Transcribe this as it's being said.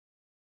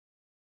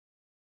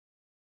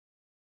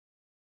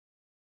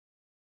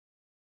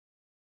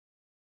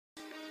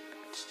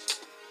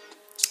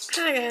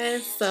Hi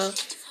guys. So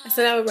I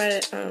said I would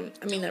write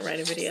not write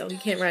a video. You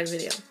can't write a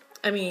video.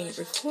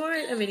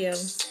 Record a video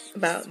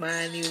about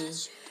my new.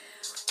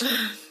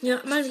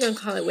 I'm not even gonna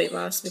call it weight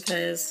loss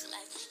because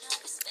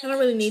I don't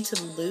really need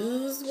to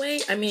lose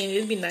weight.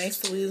 It'd be nice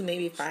to lose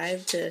maybe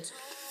 5 to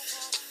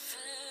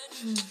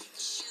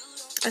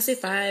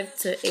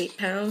 8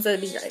 pounds.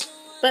 That'd be great.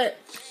 But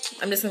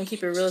I'm just gonna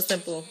keep it real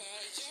simple.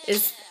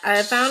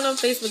 I found on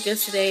Facebook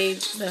yesterday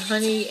the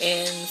honey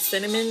and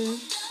cinnamon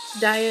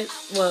diet.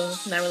 Well,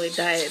 not really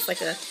diet. It's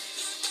like a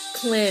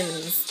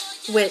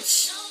cleanse,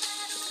 which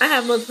I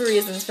have multiple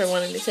reasons for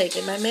wanting to take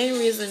it. My main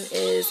reason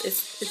is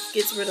it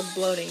gets rid of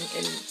bloating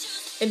and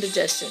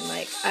indigestion.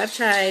 Like, I've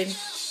tried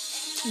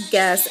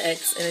Gas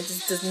X and it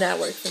just does not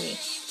work for me.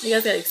 You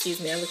guys gotta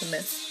excuse me, I look a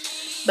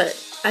mess. But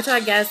I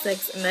tried Gas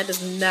X and that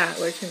does not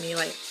work for me.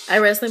 Like, I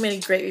read so many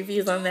great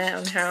reviews on that,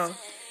 on how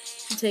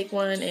you take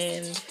one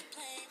and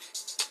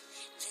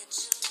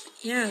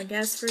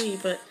gas free,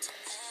 but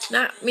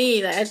not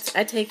me. I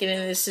take it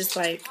and it's just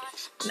like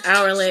an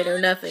hour later,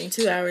 nothing.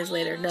 2 hours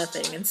later,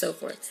 nothing, and so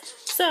forth.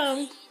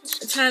 So,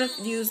 trying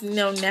to use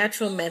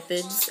natural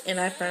methods, and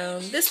I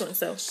found this one.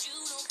 So,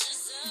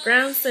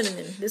 ground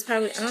cinnamon. I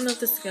don't know if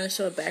this is gonna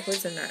show it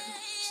backwards or not.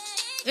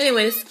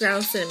 Anyway, this is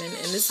ground cinnamon,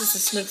 and this is the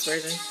Snooks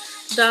version.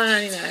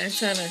 $1.99. I'm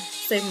trying to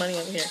save money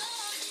over here.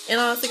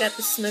 And I also got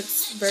the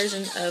Snooks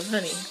version of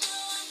honey.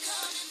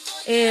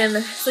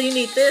 And so you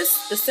need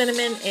this, the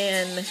cinnamon,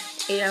 and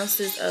 8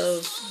 ounces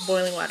of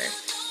boiling water.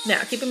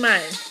 Now, keep in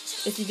mind,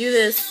 if you do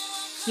this,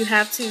 you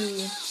have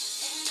to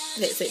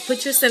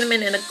put your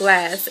cinnamon in a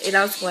glass,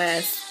 8-ounce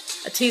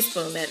glass,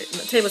 tablespoon,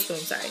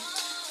 sorry.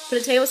 Put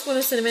a tablespoon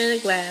of cinnamon in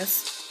a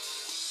glass.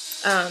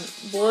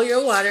 Boil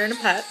your water in a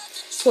pot.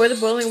 Pour the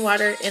boiling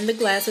water in the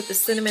glass with the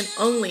cinnamon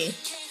only.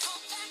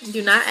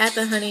 Do not add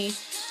the honey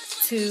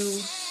to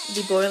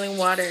the boiling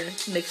water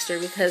mixture,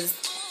 because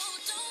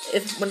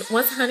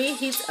once honey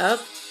heats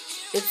up,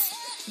 its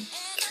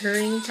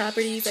curing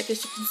properties, I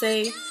guess you can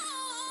say,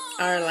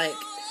 are like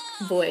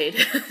void.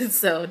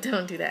 So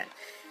don't do that.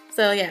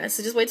 So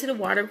so just wait till the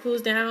water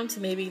cools down to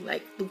maybe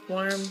like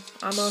lukewarm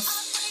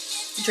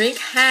almost. Drink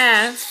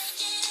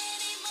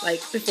half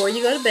like before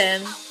you go to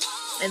bed,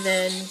 and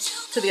then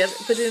put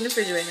it in the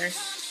refrigerator.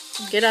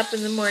 Get up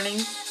in the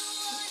morning,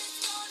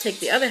 take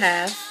the other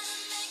half,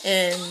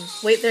 and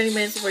wait 30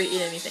 minutes before you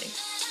eat anything.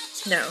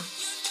 Now,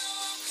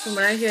 from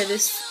what I hear,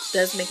 this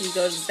does make you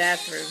go to the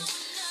bathroom.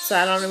 So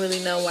I don't really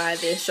know why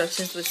the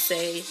instructions would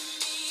say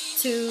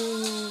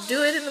to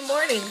do it in the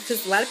morning,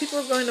 because a lot of people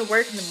are going to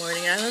work in the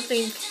morning. I don't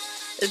think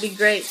it'd be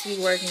great to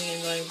be working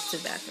and going to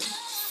the bathroom.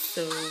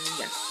 So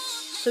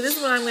so this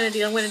is what I'm going to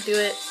do. I'm going to do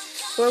it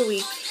for a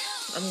week.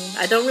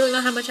 I don't really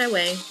know how much I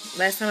weigh.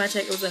 Last time I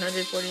checked, it was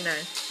 149.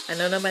 I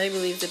know nobody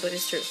believes it, but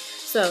it's true.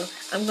 So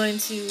I'm going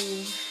to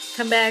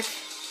come back.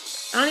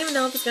 I don't even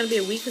know if it's going to be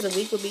a week, because a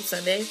week will be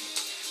Sunday.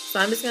 So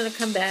I'm just going to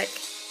come back.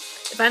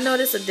 If I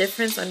notice a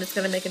difference, I'm just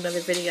going to make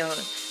another video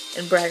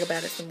and brag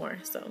about it some more.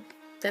 So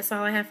that's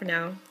all I have for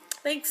now.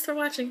 Thanks for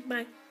watching.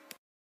 Bye.